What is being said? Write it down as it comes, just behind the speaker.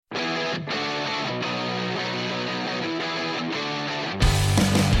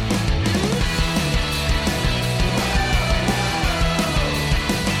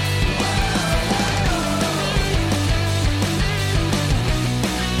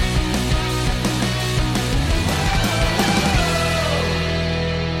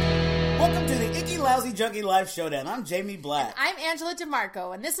Junkie Life Showdown. I'm Jamie Black. I'm Angela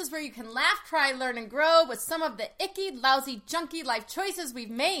DeMarco, and this is where you can laugh, cry, learn, and grow with some of the icky, lousy, junky life choices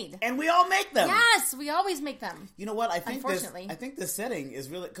we've made. And we all make them. Yes, we always make them. You know what? I think Unfortunately. this setting is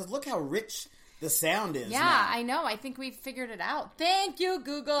really... Because look how rich the sound is Yeah, now. I know. I think we've figured it out. Thank you,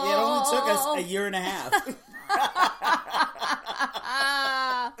 Google. Yeah, it only took us a year and a half.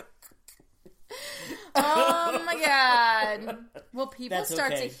 Oh my God. Will people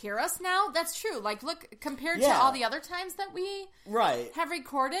start okay. to hear us now? That's true. Like, look, compared to Yeah. all the other times that we have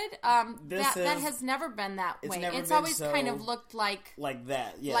recorded, that has never been that way. never It's been always so kind of looked like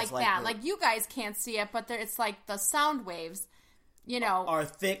that. Yes, like that. Like, you guys can't see it, but it's like the sound waves, you know, are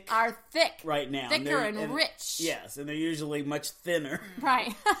thick right now. Thicker and rich. Yes, and they're usually much thinner.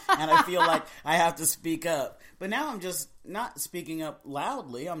 Right. And I feel like I have to speak up. But now I'm just not speaking up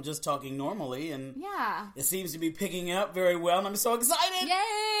loudly. I'm just talking normally, and it seems to be picking up very well, and I'm so excited.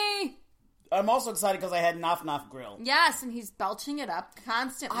 Yay! I'm also excited because I had Noff Noff Grill. Yes, and he's belching it up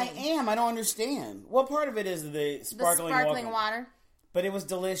constantly. I am. I don't understand. What part of it is the sparkling water? But it was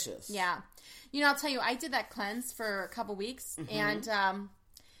delicious. Yeah. You know, I'll tell you, I did that cleanse for a couple weeks, and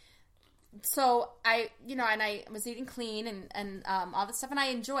so I was eating clean and all this stuff, and I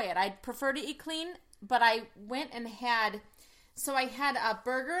enjoy it. I'd prefer to eat clean, but I went and I had a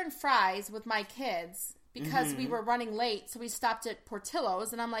burger and fries with my kids because we were running late, so we stopped at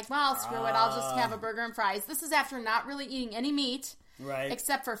Portillo's, and I'm like, well, screw it, I'll just have a burger and fries. This is after not really eating any meat,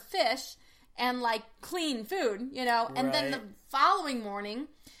 except for fish and, like, clean food, you know, and then the following morning,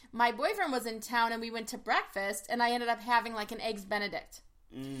 my boyfriend was in town, and we went to breakfast, and I ended up having, like, an Eggs Benedict.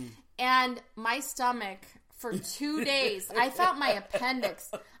 And my stomach, for 2 days, I thought my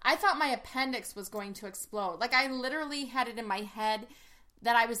appendix was going to explode. Like, I literally had it in my head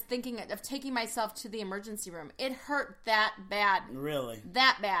that I was thinking of taking myself to the emergency room. It hurt that bad. Really?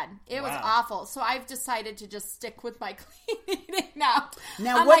 That bad. It was awful. So I've decided to just stick with my clean eating now.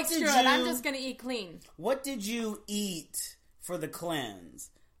 I'm what like, screw it, I'm just going to eat clean. What did you eat for the cleanse?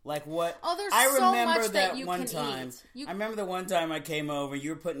 Like what? Oh, there's I so remember much that you one can time. eat. I remember the one time I came over.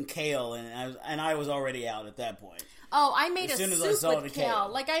 You were putting kale in, and I was already out at that point. Oh, I made as a soon as soup I saw with the kale.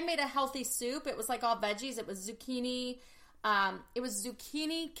 Like, I made a healthy soup. It was like all veggies. It was zucchini.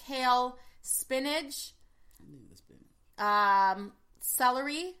 Kale, spinach,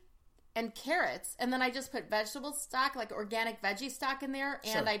 celery, and carrots. And then I just put vegetable stock, like organic veggie stock in there,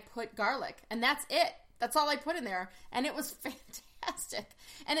 and I put garlic. And that's it. That's all I put in there. And it was fantastic.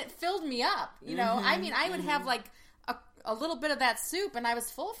 And it filled me up, you know. I mean, I would have like a little bit of that soup, and I was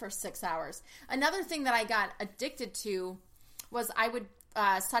full for 6 hours. Another thing that I got addicted to was I would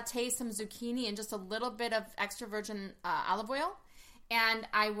saute some zucchini in just a little bit of extra virgin olive oil, and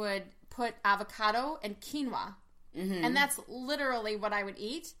I would put avocado and quinoa. And that's literally what I would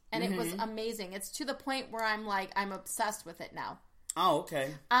eat, and it was amazing. It's to the point where I'm obsessed with it now. Oh,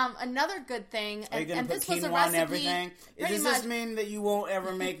 okay. Another good thing, Are you going to put quinoa in everything? Does this mean that you won't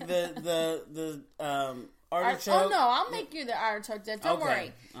ever make the artichoke? Oh, no, I'll make you the artichoke dip. Don't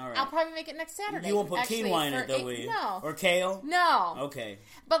worry. All right. I'll probably make it next Saturday. You won't put quinoa in it, though, will you? No. Or kale? No. Okay.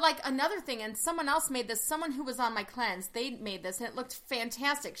 But, like, another thing, and someone else made this, someone who was on my cleanse, they made this, and it looked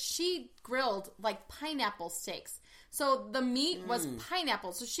fantastic. She grilled, like, pineapple steaks. So the meat was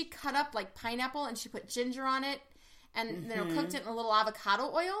pineapple. So she cut up, like, pineapple, and she put ginger on it. And cooked it in a little avocado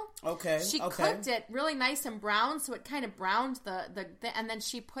oil. Okay. She cooked it really nice and brown, so it kind of browned and then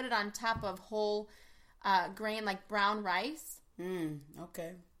she put it on top of whole grain, like brown rice.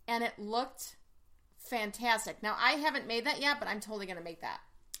 Okay. And it looked fantastic. Now, I haven't made that yet, but I'm totally going to make that.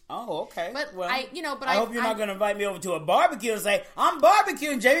 Oh, okay. But well, I hope you're not going to invite me over to a barbecue and say, I'm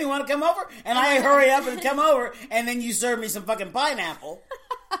barbecuing, Jamie, you want to come over? And I hurry up and come over, and then you serve me some fucking pineapple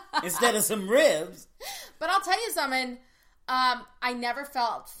instead of some ribs. But I'll tell you something. I never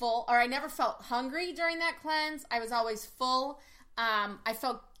felt full, or I never felt hungry during that cleanse. I was always full. I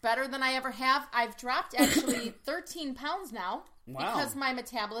felt better than I ever have. I've dropped actually 13 pounds now. Wow. Because my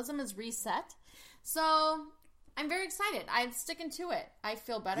metabolism is reset. So I'm very excited. I'm sticking to it. I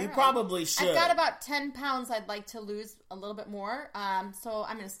feel better. You probably should. I've got about 10 pounds I'd like to lose a little bit more. So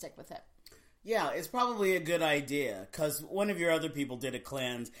I'm going to stick with it. Yeah, it's probably a good idea, because one of your other people did a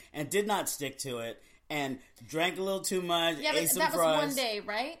cleanse and did not stick to it and drank a little too much, ate some fries. That was one day,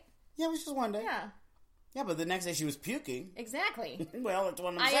 right? Yeah, it was just one day. Yeah. Yeah, but the next day she was puking. Exactly. Well, that's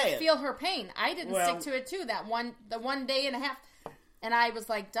what I'm saying. I feel her pain. I didn't stick to it, too, the 1 day and a half. And I was,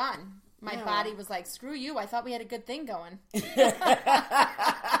 like, done. My body was like, screw you. I thought we had a good thing going.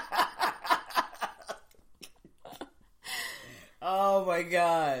 Oh, my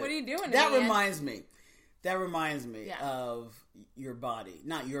God. What are you doing to That me, reminds me. That reminds me of your body.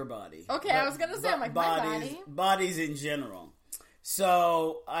 Not your body. Okay, I was going to say, I'm like, my body. Bodies in general.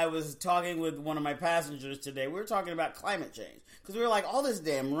 So, I was talking with one of my passengers today. We were talking about climate change. Because we were like, all this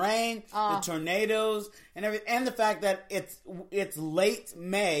damn rain, the tornadoes, and everything. And the fact that it's late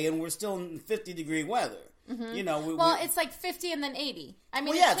May and we're still in 50-degree weather. Mm-hmm. You know, it's like 50 and then 80. I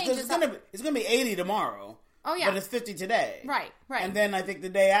mean, it's going to be 80 tomorrow. Oh, yeah. But it's 50 today. Right. And then I think the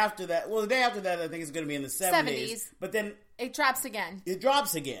day after that, I think it's going to be in the 70s. But then... It drops again.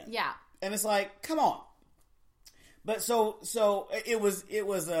 Yeah. And it's like, come on. But so it was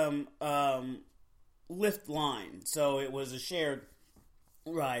Lyft line. So it was a shared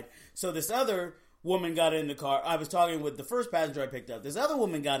ride. So this other woman got in the car. I was talking with the first passenger I picked up. This other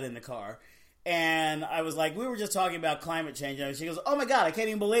woman got in the car. And I was like, we were just talking about climate change. And she goes, oh my God, I can't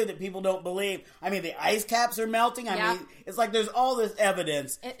even believe that people don't believe. I mean, the ice caps are melting. I mean, it's like there's all this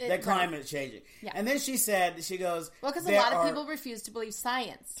evidence that climate is changing. Yeah. And then she goes... Well, because a lot of people refuse to believe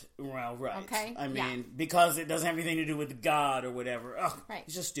science. Well, right. Okay. I mean, because it doesn't have anything to do with God or whatever. Oh, right.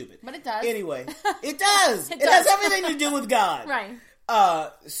 It's just stupid. But it does. Anyway, it does. It has everything to do with God. Right.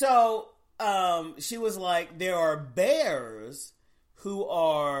 So she was like, there are bears who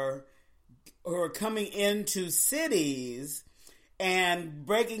are coming into cities and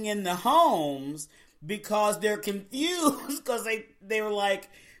breaking into homes because they're confused because they were like,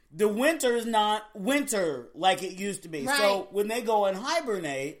 the winter is not winter like it used to be. Right. So when they go and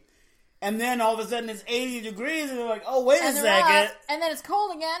hibernate, and then all of a sudden it's 80 degrees, and they're like, oh, wait a second. And then it's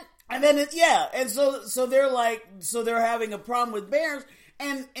cold again. And then and so they're like, so they're having a problem with bears,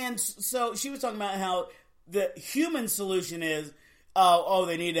 and so she was talking about how the human solution is,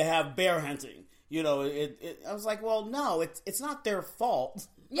 they need to have bear hunting. You know, I was like, well, no, it's not their fault.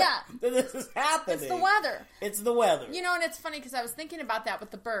 Yeah. That this is happening. It's the weather. You know, and it's funny because I was thinking about that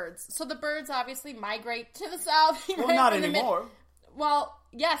with the birds. So the birds obviously migrate to the south. Well, not anymore. Well,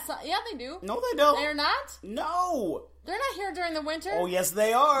 yes. Yeah, they do. No, they don't. They're not? No. They're not here during the winter? Oh, yes,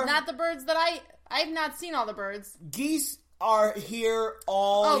 they are. Not the birds that I've not seen all the birds. Geese are here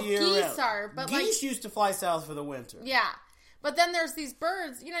all year round. Geese are. But geese used to fly south for the winter. Yeah. But then there's these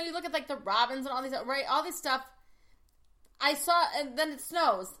birds, you know, you look at like the robins and all these, right, all this stuff. I saw, and then it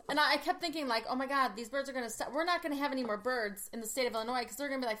snows. And I kept thinking like, oh my God, these birds are going to stop. We're not going to have any more birds in the state of Illinois because they're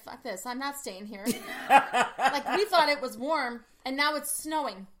going to be like, fuck this, I'm not staying here. Like we thought it was warm and now it's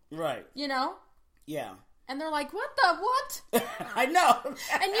snowing. Right. You know? Yeah. And they're like, what? I know.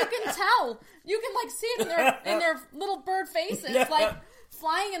 And you can tell. You can like see it in their little bird faces. Like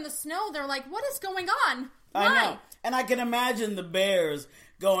flying in the snow. They're like, what is going on? Why? I know. And I can imagine the bears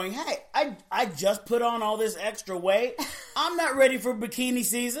going, hey, I just put on all this extra weight. I'm not ready for bikini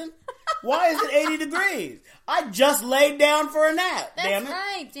season. Why is it 80 degrees? I just laid down for a nap. That's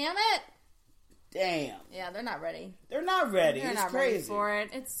right. Damn it. Damn. Yeah, they're not ready. They're not ready. They're it's not crazy. ready for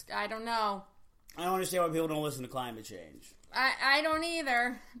it. I don't know. I don't understand why people don't listen to climate change. I don't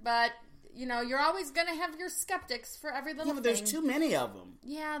either. But, you know, you're always going to have your skeptics for every little thing. Yeah, but there's too many of them.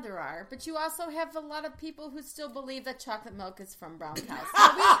 Yeah, there are. But you also have a lot of people who still believe that chocolate milk is from brown cows.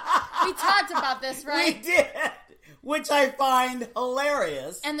 So we talked about this, right? We did. Which I find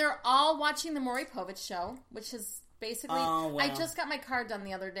hilarious. And they're all watching the Maury Povich show, which is basically... Oh, wow. I just got my card done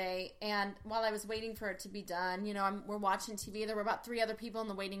the other day, and while I was waiting for it to be done, you know, we're watching TV. There were about 3 other people in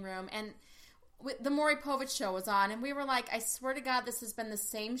the waiting room, and the Maury Povich show was on, and we were like, I swear to God, this has been the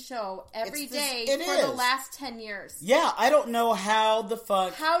same show every day for the last 10 years. Yeah, I don't know how the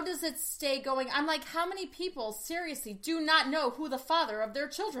fuck... How does it stay going? I'm like, how many people, seriously, do not know who the father of their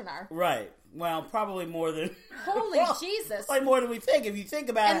children are? Right. Well, probably more than... Holy Jesus. Probably more than we think, if you think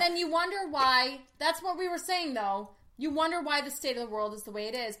about it. And then you wonder why... That's what we were saying, though. You wonder why the state of the world is the way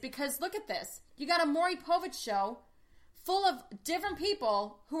it is. Because look at this. You got a Maury Povich show full of different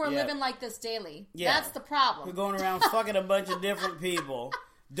people who are living like this daily. Yeah. That's the problem. We're going around fucking a bunch of different people.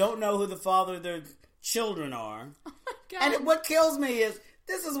 Don't know who the father of their children are. Oh my God. And what kills me is,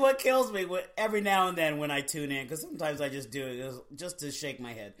 this is what kills me every now and then when I tune in, because sometimes I just do it just to shake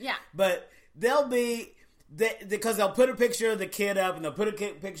my head. Yeah. But they'll be... Because they'll put a picture of the kid up, and they'll put a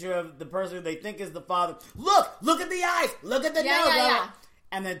picture of the person they think is the father. Look at the eyes! Look at the nose! Yeah.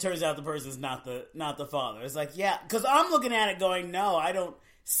 And then it turns out the person's not the father. It's like, yeah, because I'm looking at it going, no, I don't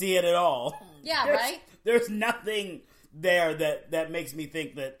see it at all. Yeah, right? There's nothing there that makes me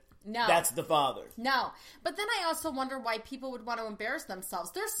think that that's the father. No. But then I also wonder why people would want to embarrass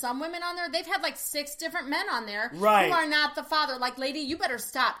themselves. There's some women on there, they've had like 6 different men on there who are not the father. Like, lady, you better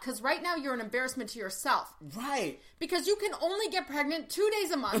stop, because right now you're an embarrassment to yourself. Right. Because you can only get pregnant 2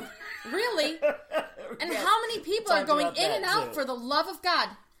 days a month. Really? And how many people are going in and out for the love of God?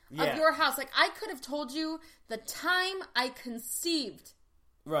 of your house. Like, I could have told you the time I conceived.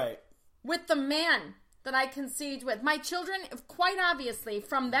 Right. With the man that I conceived with. My children, quite obviously,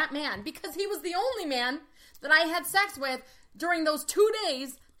 from that man. Because he was the only man that I had sex with during those 2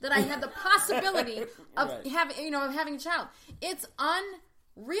 days that I had the possibility of having a child. It's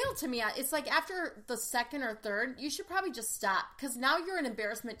unreal to me. It's like after the second or third, you should probably just stop. Because now you're an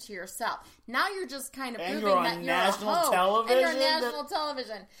embarrassment to yourself. Now you're just kind of proving that you're a hoe. Television? And you're on national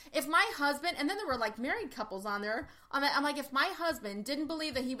television. If my husband, and then there were like married couples on there, I'm like, if my husband didn't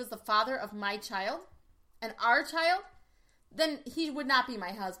believe that he was the father of my child and our child, then he would not be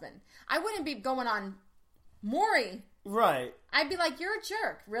my husband. I wouldn't be going on Maury. Right. I'd be like, you're a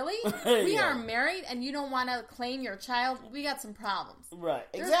jerk. Really? We are married and you don't want to claim your child? We got some problems. Right.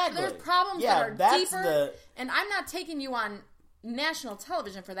 Exactly. There's problems that are deeper. And I'm not taking you on national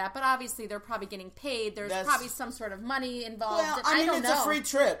television for that, but obviously they're probably getting paid. There's probably some sort of money involved. Well, I mean, it's a free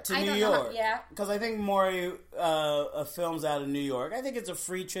trip to New York. Yeah. Because I think Maury films out of New York. I think it's a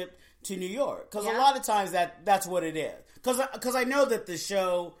free trip to New York. Because a lot of times that's what it is. Because I know that the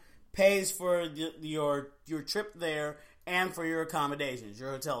show pays for your trip there and for your accommodations,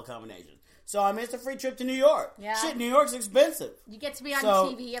 your hotel accommodations. So, I mean, it's a free trip to New York. Yeah. Shit, New York's expensive. You get to be on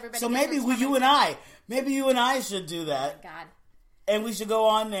TV. Everybody. So maybe you and I should do that. Oh, God. And we should go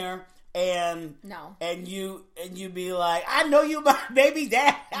on there and you be like, I know you, my baby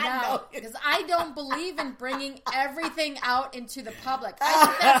dad. No, because I don't believe in bringing everything out into the public. I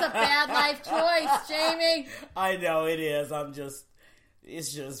think that's a bad life choice, Jamie. I know it is.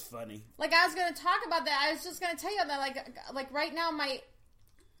 It's just funny. Like, I was going to talk about that. I was just going to tell you that, like right now,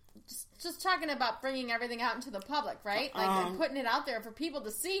 just talking about bringing everything out into the public, right? Like, and putting it out there for people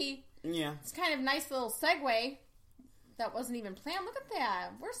to see. Yeah. It's kind of a nice little segue. That wasn't even planned. Look at that.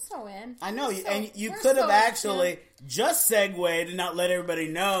 We're so in. I know. And you could have actually just segued and not let everybody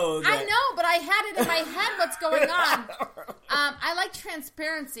know. I know, but I had it in my head what's going on. I like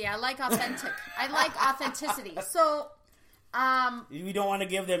transparency. I like authenticity. So... we don't want to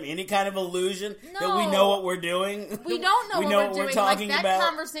give them any kind of illusion that we know what we're doing. We don't know what we're doing. Talking that about.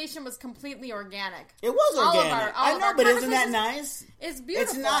 Conversation was completely organic. It was organic. I know, but isn't that nice? It's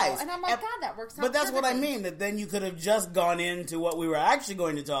beautiful. It's nice. And I'm like, God, that works out But that's perfectly. what I mean, that then you could have just gone into what we were actually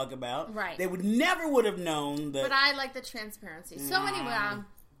going to talk about. Right. They never would have known that. But I like the transparency. So anyway,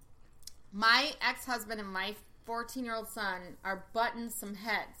 my ex-husband and my 14-year-old son are butting some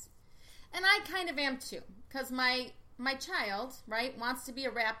heads. And I kind of am too. Because my child, right, wants to be a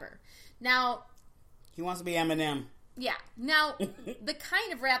rapper. Now... He wants to be Eminem. Yeah. Now, the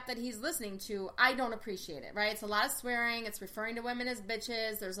kind of rap that he's listening to, I don't appreciate it, right? It's a lot of swearing. It's referring to women as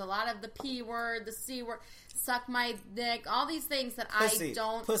bitches. There's a lot of the P word, the C word, suck my dick, all these things that I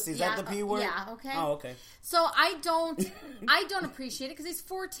don't... Pussy. Is that the P word? Yeah, okay. Oh, okay. So I don't appreciate it because he's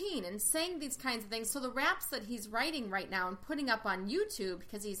 14 and saying these kinds of things. So the raps that he's writing right now and putting up on YouTube,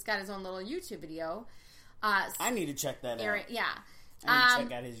 because he's got his own little YouTube video... I need to check that out. Yeah. I need to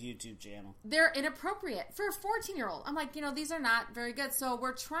check out his YouTube channel. They're inappropriate for a 14-year-old. I'm like, these are not very good. So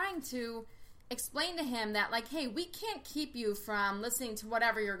we're trying to explain to him that, like, hey, we can't keep you from listening to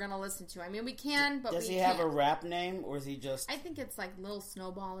whatever you're going to listen to. I mean, we can, but Does he have a rap name, or is he just... I think it's like Lil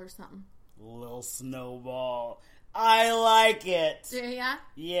Snowball or something. Lil Snowball. I like it. Yeah?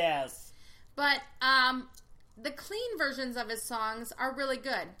 Yes. But, the clean versions of his songs are really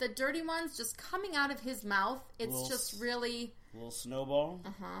good. The dirty ones just coming out of his mouth, it's just really... Little Snowball?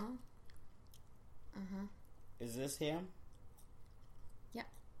 Uh-huh. Uh-huh. Is this him? Yeah.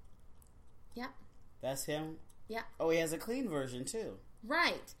 Yeah. That's him? Yeah. Oh, he has a clean version, too.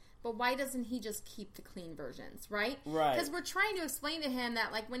 Right. But why doesn't he just keep the clean versions, right? Right. Because we're trying to explain to him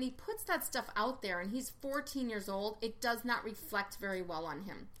that, like, when he puts that stuff out there and he's 14 years old, it does not reflect very well on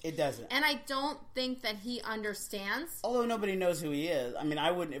him. It doesn't. And I don't think that he understands. Although nobody knows who he is. I mean, I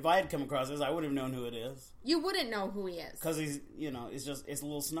wouldn't, if I had come across this, I wouldn't have known who it is. You wouldn't know who he is. Because he's, it's a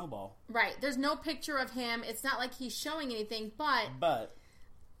little Snowball. Right. There's no picture of him. It's not like he's showing anything, but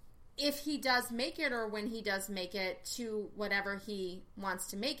if he does make it, or when he does make it to whatever he wants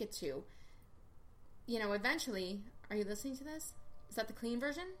to make it to, eventually, are you listening to this? Is that the clean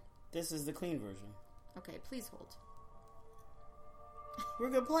version? This is the clean version. Okay, please hold. We're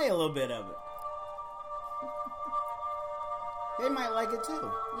going to play a little bit of it. They might like it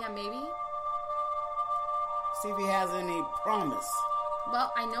too. Yeah, maybe. See if he has any promise.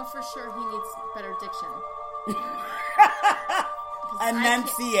 Well, I know for sure he needs better diction.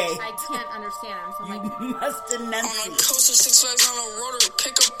 Enunciate. I can't understand him. So you must enunciate. On a coaster, 6 flags on a rotor,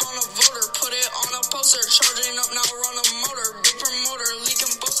 pick up on a voter, put it on a poster, charging up now, run a motor, big promoter,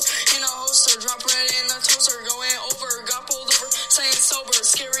 leaking poster in a holster, drop it in the toaster, going over, got pulled over, Staying sober,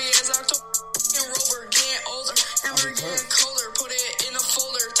 scary as October. And Rover, getting older, never getting colder. Put it in a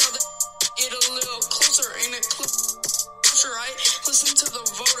folder, tell the get a little closer. In a closer, right? Listen to the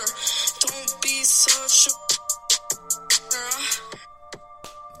voter. Don't be such a.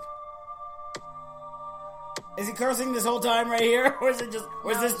 Is he cursing this whole time right here, or is it just,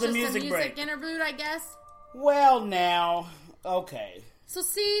 or is No, this it's the just music a break? interlude, I guess. Well, now, okay, So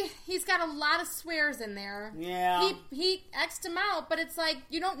see, he's got a lot of swears in there. yeah. He X'd him out, but it's like,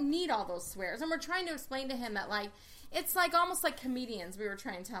 you don't need all those swears. And we're trying to explain to him that, like, it's like almost like comedians, we were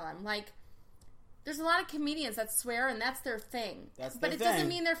trying to tell him. Like, there's a lot of comedians that swear and that's their thing. That's but their it doesn't thing.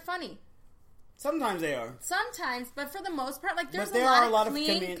 mean they're funny. Sometimes they are. Sometimes, but for the most part, like, there's But there a lot are a lot of of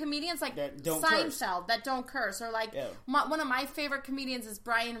clean comedians like that don't Seinfeld that don't curse. Or like, Yeah. one of my favorite comedians is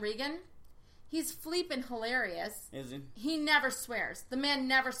Brian Regan. He's flippin' hilarious. Is he? He never swears. The man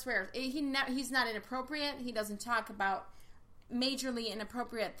never swears. He's not inappropriate. He doesn't talk about majorly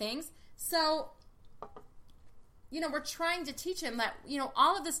inappropriate things. So, you know, we're trying to teach him that, you know,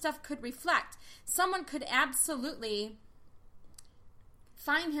 all of this stuff could reflect. Someone could absolutely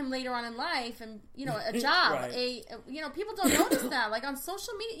find him later on in life and, you know, a job. Right. You know, people don't notice that. Like on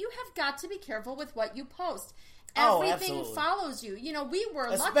social media, you have got to be careful with what you post. Oh, Everything absolutely. follows you. You know, we were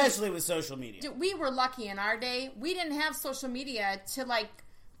lucky. Especially with social media. Dude, we were lucky in our day. We didn't have social media to like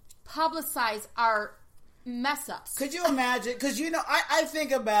publicize our mess ups. Could you imagine? Because you know, I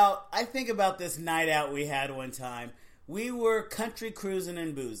think about this night out we had one time. We were country cruising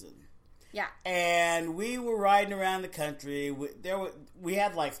and boozing, Yeah. and we were riding around the country. We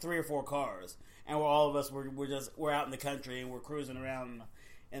had like 3 or 4 cars, and all of us we're out in the country and we're cruising around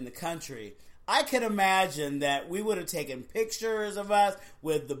in the country. I could imagine that we would have taken pictures of us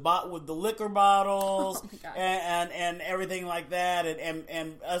with the liquor bottles Oh my God. and everything like that,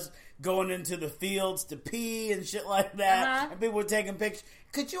 and us going into the fields to pee and shit like that, Uh-huh. and people were taking pictures.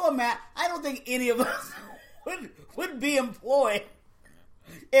 Could you imagine? I don't think any of us would be employed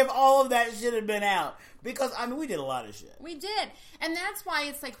if all of that shit had been out, because I mean we did a lot of shit. We did. And that's why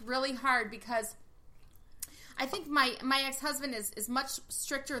it's like really hard, because I think my ex-husband is much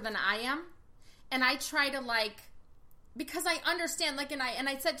stricter than I am. And I try to like, because I understand, like, and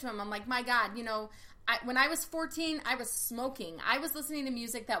I said to him, I'm like, my God, you know, when I was 14, I was smoking. I was listening to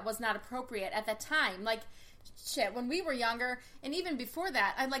music that was not appropriate at that time. Like, shit, when we were younger, and even before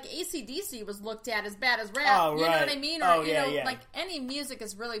that, like AC/DC was looked at as bad as rap. Oh, you know right. what I mean? Or, Oh, you yeah, know, yeah. like, any music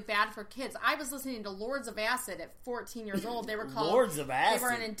is really bad for kids. I was listening to Lords of Acid at 14 years old. They were called Lords of Acid? They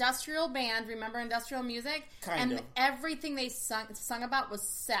were an industrial band. Remember industrial music? Kind and of. everything they sung about was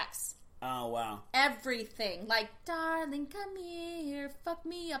sex. Oh wow! Everything, like, darling, come here, fuck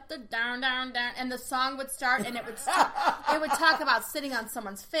me up the down, and the song would start, and it would talk about sitting on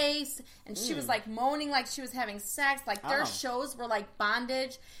someone's face, and she was like moaning like she was having sex. Like their Oh. shows were like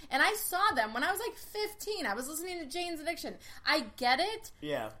bondage, and I saw them when I was like 15. I was listening to Jane's Addiction. I get it.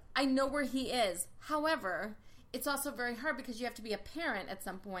 Yeah. I know where he is. However, it's also very hard because you have to be a parent at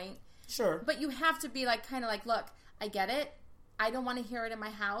some point. Sure. But you have to be like, kind of like, look, I get it. I don't want to hear it in my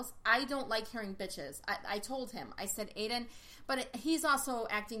house. I don't like hearing bitches. I told him. I said, Aiden, but he's also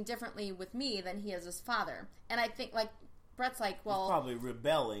acting differently with me than he is his father. And I think, like, Brett's like, well, Probably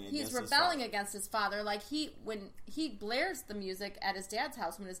rebelling. he's against his rebelling father. against his father. Like, when he blares the music at his dad's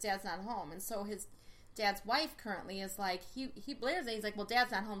house when his dad's not home. And so his dad's wife currently is like, he blares it. He's like, well,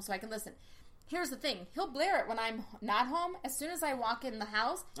 dad's not home, so I can listen. Here's the thing. He'll blare it when I'm not home. As soon as I walk in the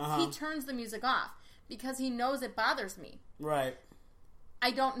house, he turns the music off because he knows it bothers me. Right. I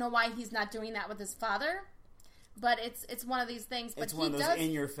don't know why he's not doing that with his father, but it's one of these things. But It's one of those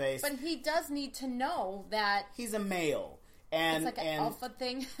in your face. But he does need to know that He's a male, and it's like an alpha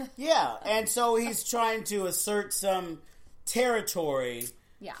thing. yeah, and so he's trying to assert some territory.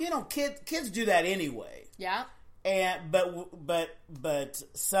 Yeah. You know, kids do that anyway. Yeah. And but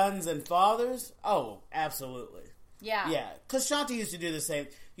sons and fathers, oh, absolutely. Yeah. Yeah, because Shanti used to do the same.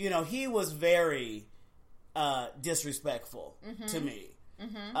 You know, he was very disrespectful to me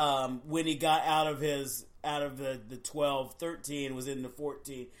when he got out of the 12, 13, was in the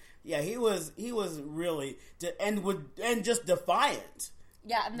 14. Yeah, he was really and just defiant.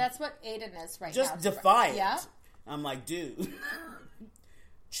 Yeah, and that's what Aiden is right Just now. defiant. Yeah. I'm like, dude,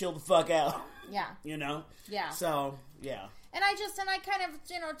 chill the fuck out. Yeah. You know? Yeah. So, yeah. And I kind of,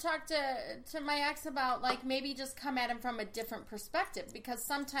 you know, talked to my ex about, like, maybe just come at him from a different perspective, because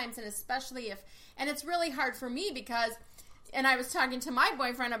sometimes, and especially and it's really hard for me because, and I was talking to my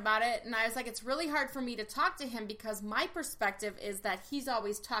boyfriend about it, and I was like, it's really hard for me to talk to him because my perspective is that he's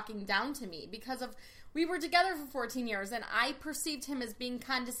always talking down to me because of, we were together for 14 years, and I perceived him as being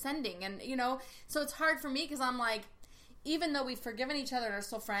condescending, and, you know, so it's hard for me because I'm like, even though we've forgiven each other and are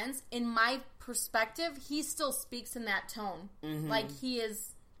still friends, in my perspective, he still speaks in that tone. Like he is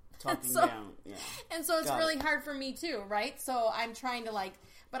talking so, down. Yeah. And so it's really hard for me too, right? So I'm trying to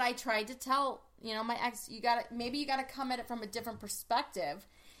but I tried to tell, my ex, maybe you gotta come at it from a different perspective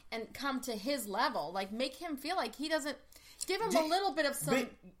and come to his level. Like make him feel like he doesn't, give him a little bit of some...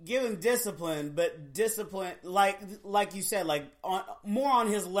 Give him discipline, but discipline, like you said, more on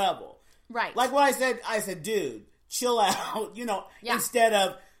his level. Right. Like what I said, dude, chill out, instead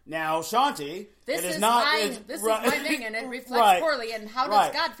of, now, Shanti, this it is is not... this is my thing, and it reflects poorly, and how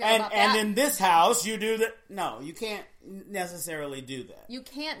does God feel about that? And in this house, you do that. No, you can't necessarily do that. You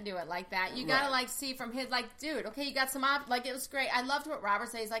can't do it like that. You gotta, see from his, dude, okay, you got some it was great. I loved what Robert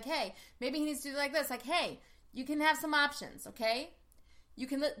says, hey, maybe he needs to do like this. Hey, you can have some options, okay? You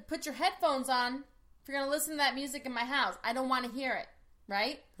can put your headphones on if you're going to listen to that music in my house. I don't want to hear it,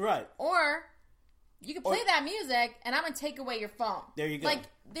 right? Right. Or you can play that music, and I'm going to take away your phone. There you go.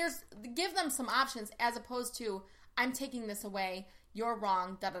 Give them some options as opposed to, I'm taking this away, you're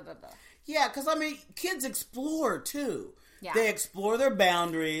wrong, da-da-da-da. Yeah, because, kids explore, too. Yeah. They explore their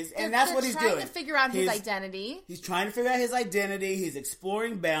boundaries, and that's what he's doing. He's trying to figure out his identity. He's trying to figure out his identity. He's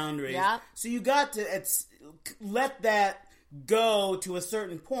exploring boundaries. Yeah. So you got to let that go to a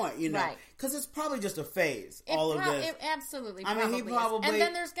certain point, Right. Because it's probably just a phase, of this. It absolutely he probably... is. And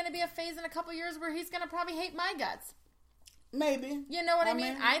then there's going to be a phase in a couple years where he's going to probably hate my guts. Maybe. You know what I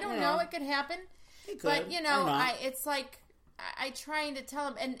mean? I don't know. It could happen. It could. But, it's I trying to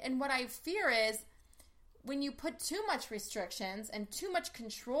tell him, and what I fear is when you put too much restrictions and too much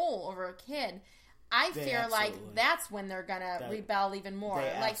control over a kid, I fear that's when they're gonna rebel even more. They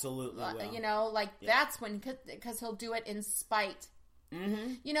absolutely will. That's when, because he'll do it in spite.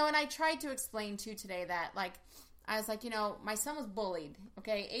 Mm-hmm. And I tried to explain too today that I was my son was bullied.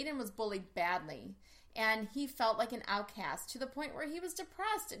 Okay, Aiden was bullied badly. And he felt like an outcast to the point where he was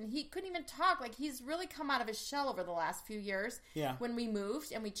depressed and he couldn't even talk. He's really come out of his shell over the last few years. Yeah. When we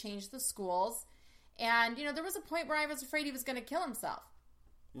moved and we changed the schools. And, there was a point where I was afraid he was going to kill himself.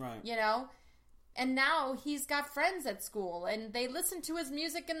 Right. And now he's got friends at school and they listen to his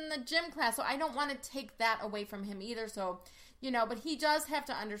music in the gym class. So I don't want to take that away from him either. So, but he does have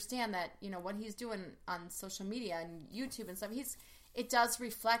to understand that, what he's doing on social media and YouTube and stuff, it does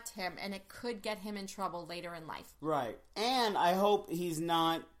reflect him, and it could get him in trouble later in life. Right. And I hope he's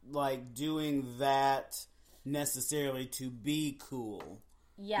not, doing that necessarily to be cool.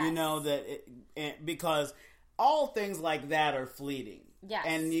 Yes. Because all things like that are fleeting. Yes.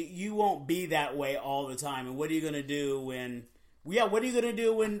 And you won't be that way all the time. And what are you going to do when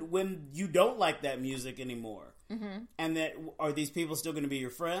you don't like that music anymore? Mm-hmm. And are these people still going to be your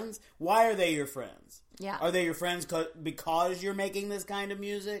friends? Why are they your friends? Yeah. Are they your friends because you're making this kind of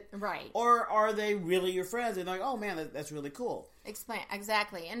music? Right. Or are they really your friends? And oh man, that's really cool. Explain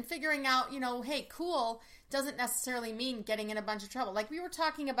exactly. And figuring out, hey, cool doesn't necessarily mean getting in a bunch of trouble. We were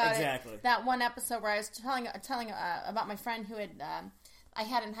talking about it, that one episode where I was telling about my friend who had I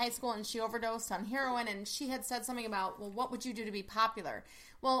had in high school, and she overdosed on heroin, and she had said something about, well, what would you do to be popular?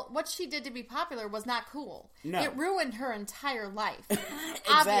 Well, what she did to be popular was not cool. No. It ruined her entire life. Exactly.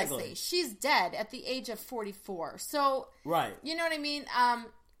 Obviously. She's dead at the age of 44. So, right. You know what I mean?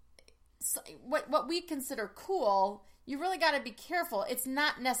 So what we consider cool, you really got to be careful. It's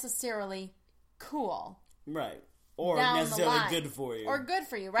not necessarily cool. Right. Or necessarily good for you. Or good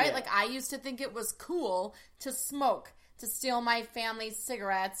for you, right? Yeah. I used to think it was cool to smoke, to steal my family's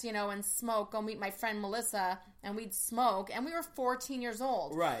cigarettes, and smoke, go meet my friend Melissa, and we'd smoke, and we were 14 years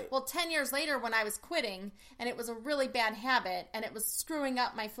old. Right. Well, 10 years later, when I was quitting, and it was a really bad habit, and it was screwing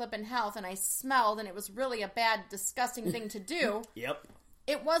up my flippin' health, and I smelled, and it was really a bad, disgusting thing to do. Yep.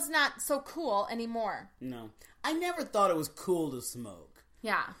 It was not so cool anymore. No. I never thought it was cool to smoke.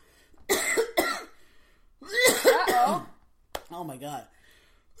 Yeah. Uh-oh. Oh, my God.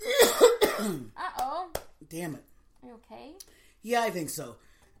 Uh-oh. Damn it. Are you okay? Yeah, I think so.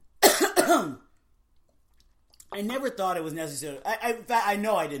 I never thought it was necessary. In fact, I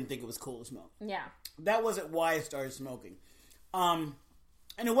know I didn't think it was cool to smoke. Yeah. That wasn't why I started smoking. And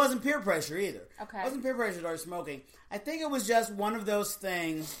it wasn't peer pressure either. Okay. It wasn't peer pressure to start smoking. I think it was just one of those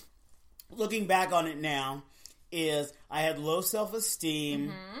things, looking back on it now, is I had low self-esteem,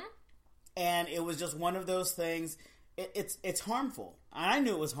 mm-hmm. and it was just one of those things. It's harmful. I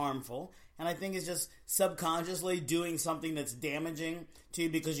knew it was harmful, and I think it's just subconsciously doing something that's damaging to you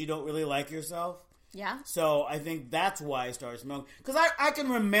because you don't really like yourself. Yeah. So I think that's why I started smoking. Because I can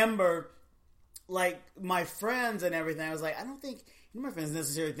remember, my friends and everything. I was I don't think my friends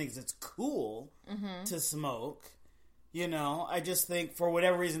necessarily think it's cool to smoke. I just think for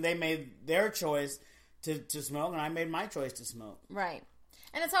whatever reason they made their choice to smoke, and I made my choice to smoke. Right.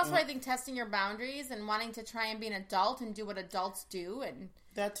 And it's also, I think, testing your boundaries and wanting to try and be an adult and do what adults do, and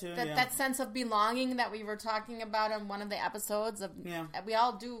that too. That sense of belonging that we were talking about in one of the episodes of. Yeah. We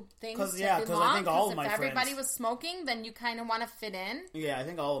all do things to because belong. I think all of my if everybody friends, was smoking, then you kind of want to fit in. Yeah, I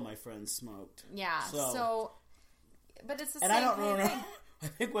think all of my friends smoked. Yeah. So but it's the and same I don't kind of know. thing. I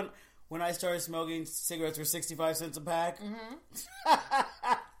think when I started smoking, cigarettes were 65 cents a pack.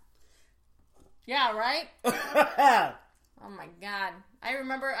 Mm-hmm. Yeah. Right. Oh my God. I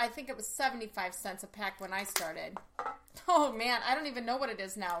remember, I think it was 75 cents a pack when I started. Oh man, I don't even know what it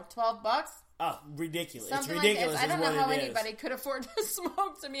is now. $12? Oh, ridiculous. Something It's ridiculous. Like I don't know how it anybody could afford to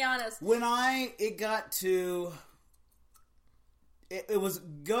smoke, to be honest. When it got to, it was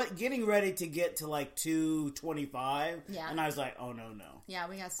getting ready to get to like $2.25. Yeah. And I was like, oh no. Yeah,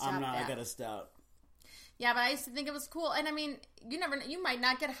 we got to stop I that. gotta stop. Yeah, but I used to think it was cool. And I mean, you might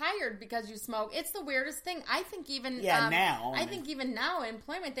not get hired because you smoke. It's the weirdest thing. I think even now. I think even now in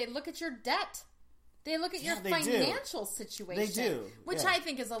employment, they look at your debt. They look at your they financial situation. They do. Which Yeah. I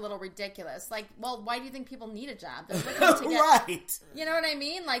think is a little ridiculous. Like, well, why do you think people need a job? They're looking to get, Right. You know what I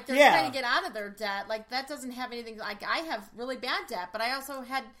mean? Like, they're Yeah. trying to get out of their debt. Like, that doesn't have anything. Like, I have really bad debt, but I also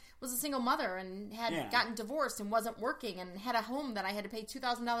was a single mother and had gotten divorced and wasn't working and had a home that I had to pay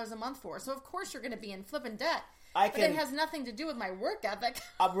 $2,000 a month for. So, of course, you're going to be in flipping debt. But it has nothing to do with my work ethic.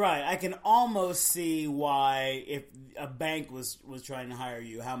 Right. I can almost see why if a bank was trying to hire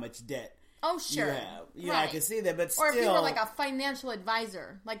you, how much debt Oh, sure. you have. Yeah, right. I can see that, but still. Or if you were like a financial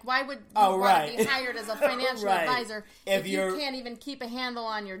advisor. Like, why would you want right. to be hired as a financial Right. advisor if you can't even keep a handle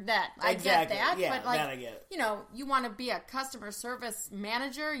on your debt? I Exactly. get that. Yeah, but, like, that I get. You want to be a customer service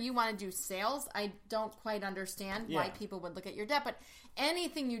manager. You want to do sales. I don't quite understand why people would look at your debt. But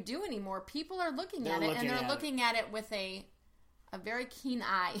anything you do anymore, people are looking at it. And they're looking at it with a very keen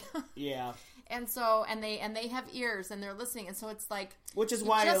eye. Yeah. And so, and they have ears and they're listening, and so it's like, which is you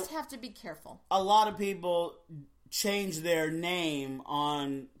why just have to be careful. A lot of people change their name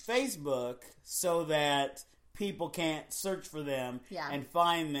on Facebook so that people can't search for them and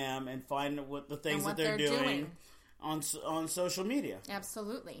find them and find what the things that they're doing on social media.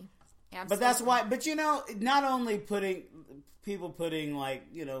 Absolutely. But that's why. But not only putting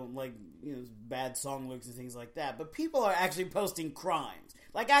bad song lyrics and things like that, but people are actually posting crimes.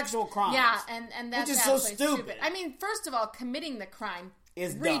 Like actual crimes. Yeah, and that's which is so stupid. stupid. I mean, first of all, committing the crime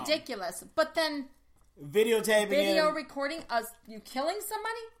is ridiculous. But then videotaping recording you killing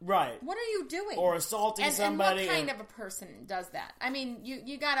somebody? Right. What are you doing? Or assaulting somebody. And what kind of a person does that? I mean,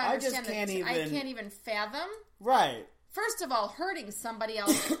 you got to understand that I can't even fathom. Right. First of all, hurting somebody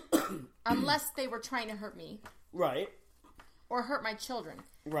else unless they were trying to hurt me. Right. Or hurt my children.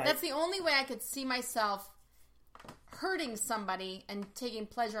 Right. That's the only way I could see myself hurting somebody and taking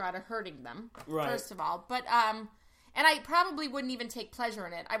pleasure out of hurting them. Right. First of all. But, and I probably wouldn't even take pleasure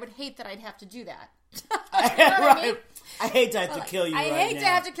in it. I would hate that I'd have to do that. You know what I mean? I hate to have to kill you I hate to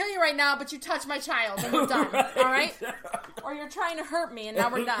have to kill you right now, but you touch my child and we're done. Right. All right? Or you're trying to hurt me and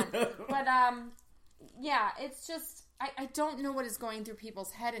now we're done. But, yeah, it's just, I don't know what is going through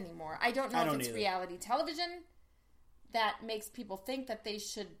people's head anymore. I don't know if it's reality television that makes people think that they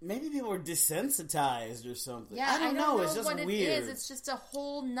should. Maybe people are desensitized or something. Yeah, I don't know. It's just what weird. It is. It's just a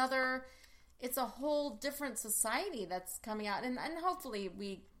whole nother. It's a whole different society that's coming out, and hopefully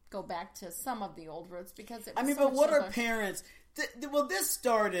we go back to some of the old roots because it was but what are parents? Well,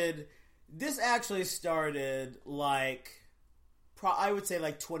 this actually started like, I would say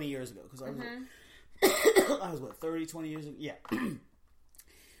like 20 years ago because I was what 30, 20 years ago. Yeah,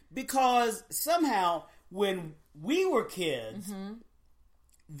 because somehow when we were kids,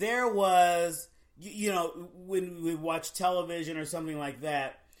 there was, when we watched television or something like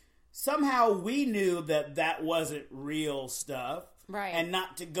that, somehow we knew that wasn't real stuff. Right. And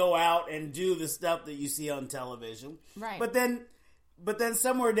not to go out and do the stuff that you see on television. Right. But then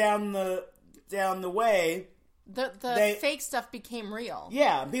somewhere down the way, the fake stuff became real.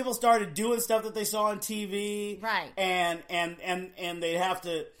 Yeah, people started doing stuff that they saw on TV. Right. And they'd have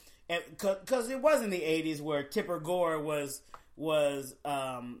to, because it was in the 80s where Tipper Gore was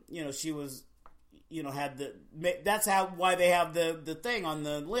she was, had that's why they have the thing on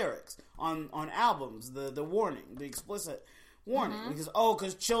the lyrics on albums, the warning, the explicit warning,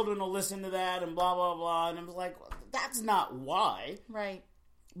 because children will listen to that and blah blah blah, and I was like, that's not why. Right.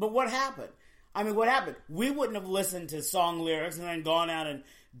 But what happened? I mean, what happened? We wouldn't have listened to song lyrics and then gone out and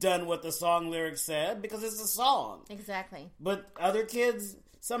done what the song lyrics said because it's a song. Exactly. But other kids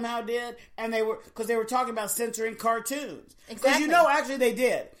somehow did, and they were talking about censoring cartoons. Exactly. Because actually they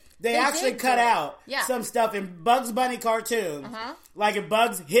did. They actually did cut do it. out Yeah. some stuff in Bugs Bunny cartoons. Uh-huh. Like if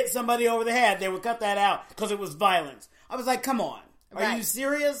Bugs hit somebody over the head, they would cut that out because it was violence. I was like, come on. Are Right. you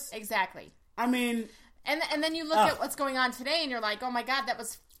serious? Exactly. I mean... And then you look at what's going on today, and you're like, oh my God,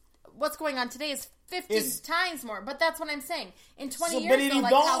 what's going on today is 50 times more. But that's what I'm saying. In 20 years, but it though,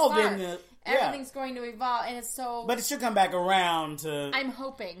 like how evolved far, in the... everything's going to evolve, and it's so... But it should come back around to... I'm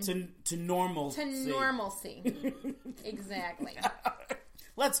hoping. To normalcy. To normalcy. Exactly.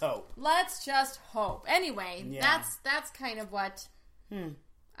 Let's hope. Let's just hope. Anyway, Yeah. that's kind of what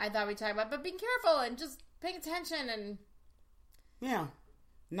I thought we'd talk about. But being careful and just paying attention and... Yeah.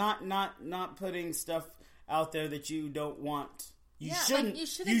 Not putting stuff out there that you don't want. You shouldn't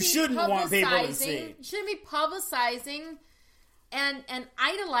want people to see. You shouldn't be publicizing and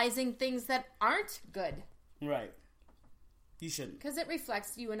idolizing things that aren't good. Right. You shouldn't. Because it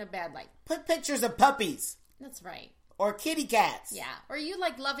reflects you in a bad light. Put pictures of puppies. That's right. Or kitty cats. Yeah. Or you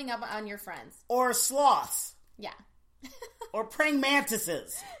like loving up on your friends. Or sloths. Yeah. Or praying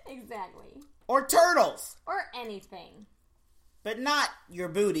mantises. Exactly. Or turtles. Or anything. But not your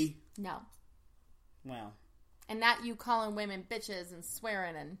booty. No. Well. And not you calling women bitches and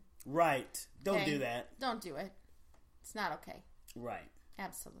swearing and... Right. Don't okay? do that. Don't do it. It's not okay. Right.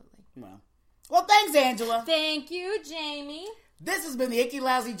 Absolutely. Well, thanks, Angela. Thank you, Jamie. This has been the Icky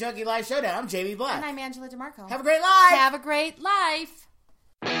Lousy Junkie Life Showdown. I'm Jamie Black. And I'm Angela DeMarco. Have a great life. Have a great life.